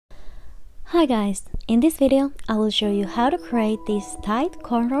Hi guys, in this video I will show you how to create these tight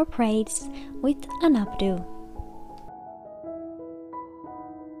cornrow braids with an updo.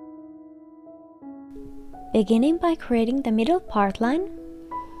 Beginning by creating the middle part line,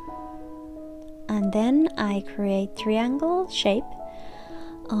 and then I create triangle shape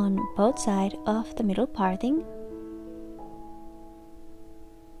on both sides of the middle parting.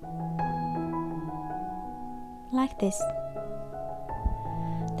 Like this.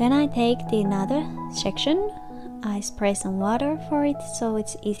 Then I take the another section, I spray some water for it so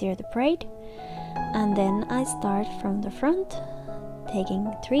it's easier to braid, and then I start from the front,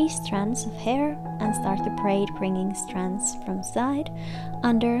 taking 3 strands of hair and start to braid, bringing strands from side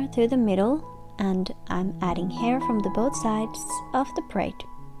under to the middle, and I'm adding hair from the both sides of the braid.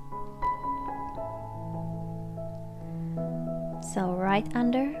 So right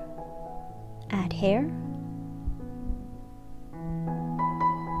under, add hair,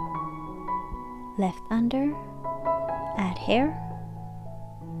 left under, add hair,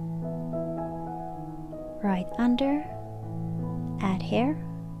 right under, add hair,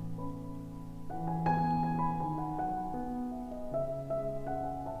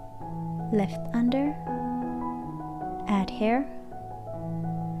 left under, add hair,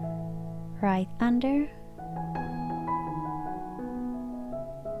 right under,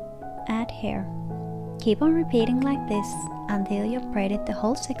 add hair. Keep on repeating like this until you've braided the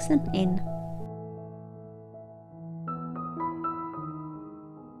whole section in.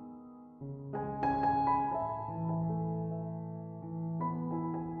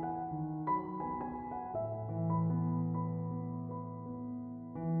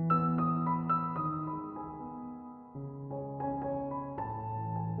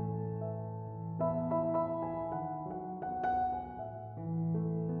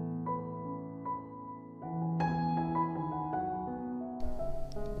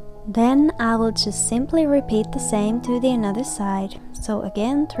 Then I will just simply repeat the same to the another side. So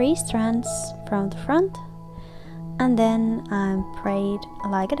again 3 strands from the front, and then I'm braid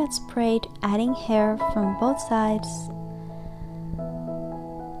like that's braid, adding hair from both sides,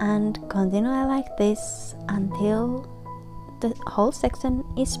 and continue like this until the whole section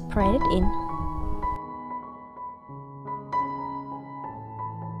is braided in.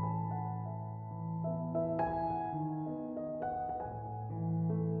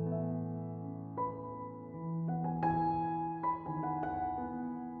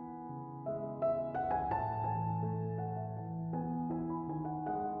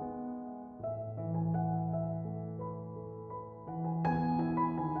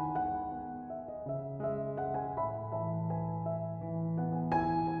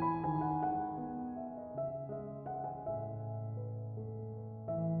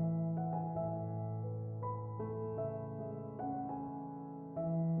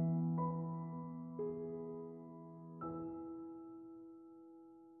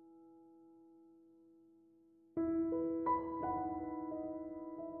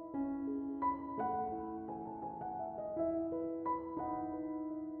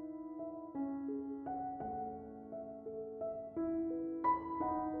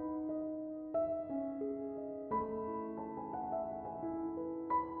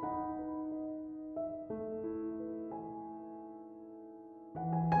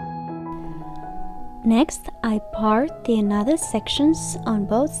 Next, I part the another sections on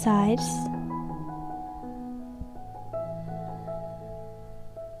both sides,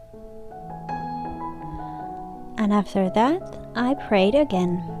 and after that I braid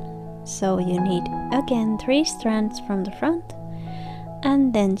again. So you need again 3 strands from the front,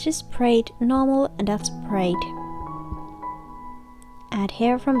 and then just braid normal and that's braid. Add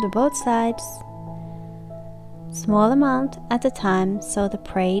hair from the both sides, small amount at a time so the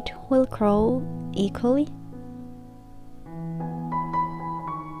braid will grow equally.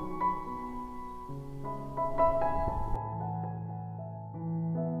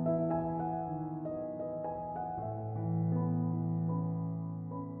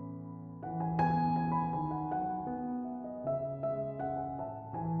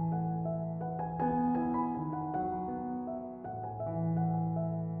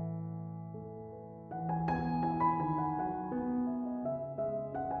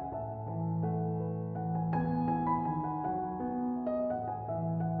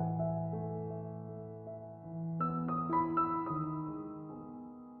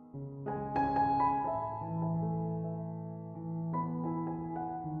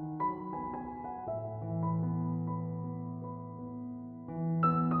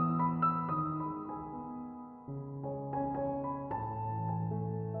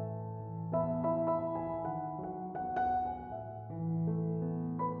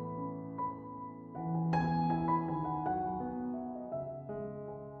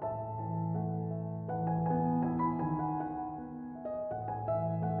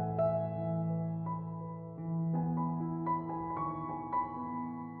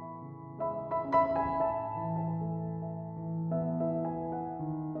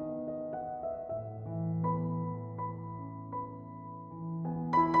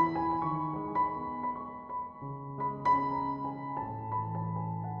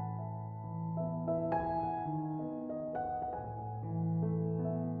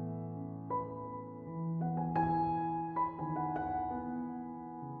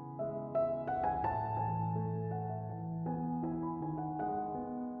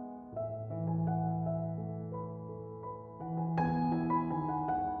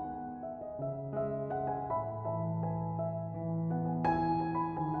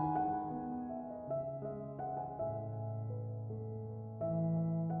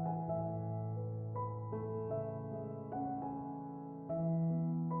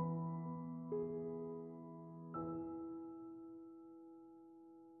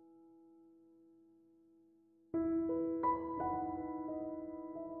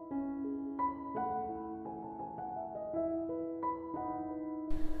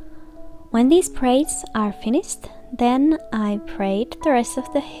 When these braids are finished, then I braid the rest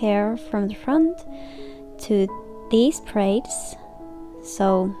of the hair from the front to these braids.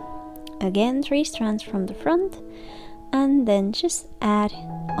 So again 3 strands from the front, and then just add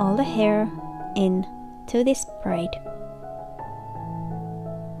all the hair in to this braid.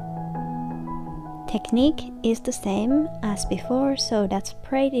 Technique is the same as before, so that's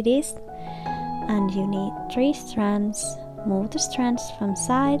braid it is, and you need 3 strands. Move the strands from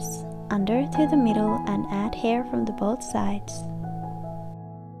sides under to the middle and add hair from the both sides.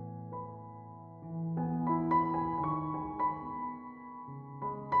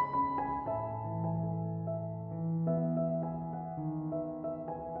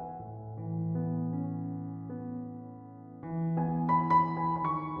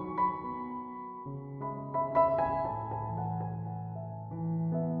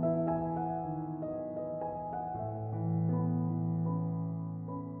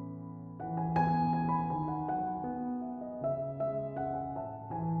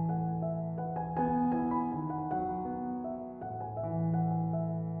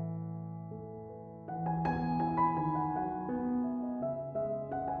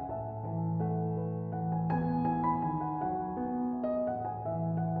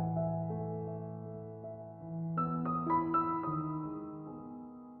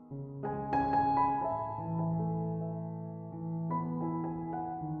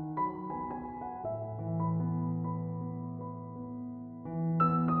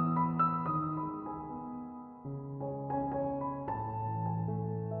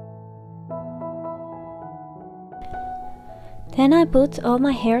 Then I put all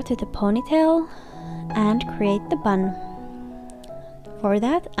my hair to the ponytail and create the bun. For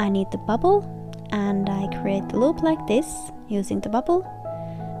that I need the bubble, and I create the loop like this using the bubble,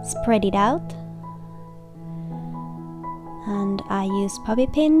 spread it out, and I use bobby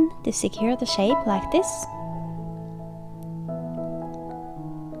pin to secure the shape like this.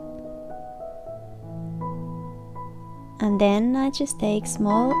 And then I just take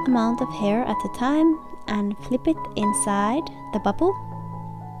small amount of hair at a time and flip it inside the bubble.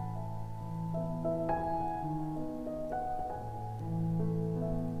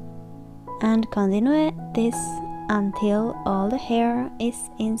 And continue this until all the hair is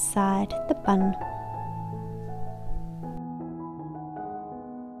inside the bun.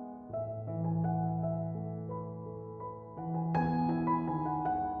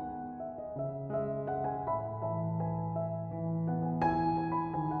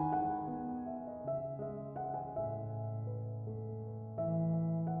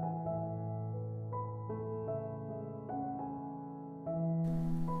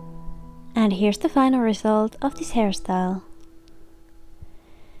 And here's the final result of this hairstyle.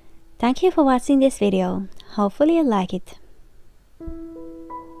 Thank you for watching this video. Hopefully you like it.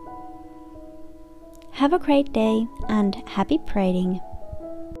 Have a great day and happy braiding!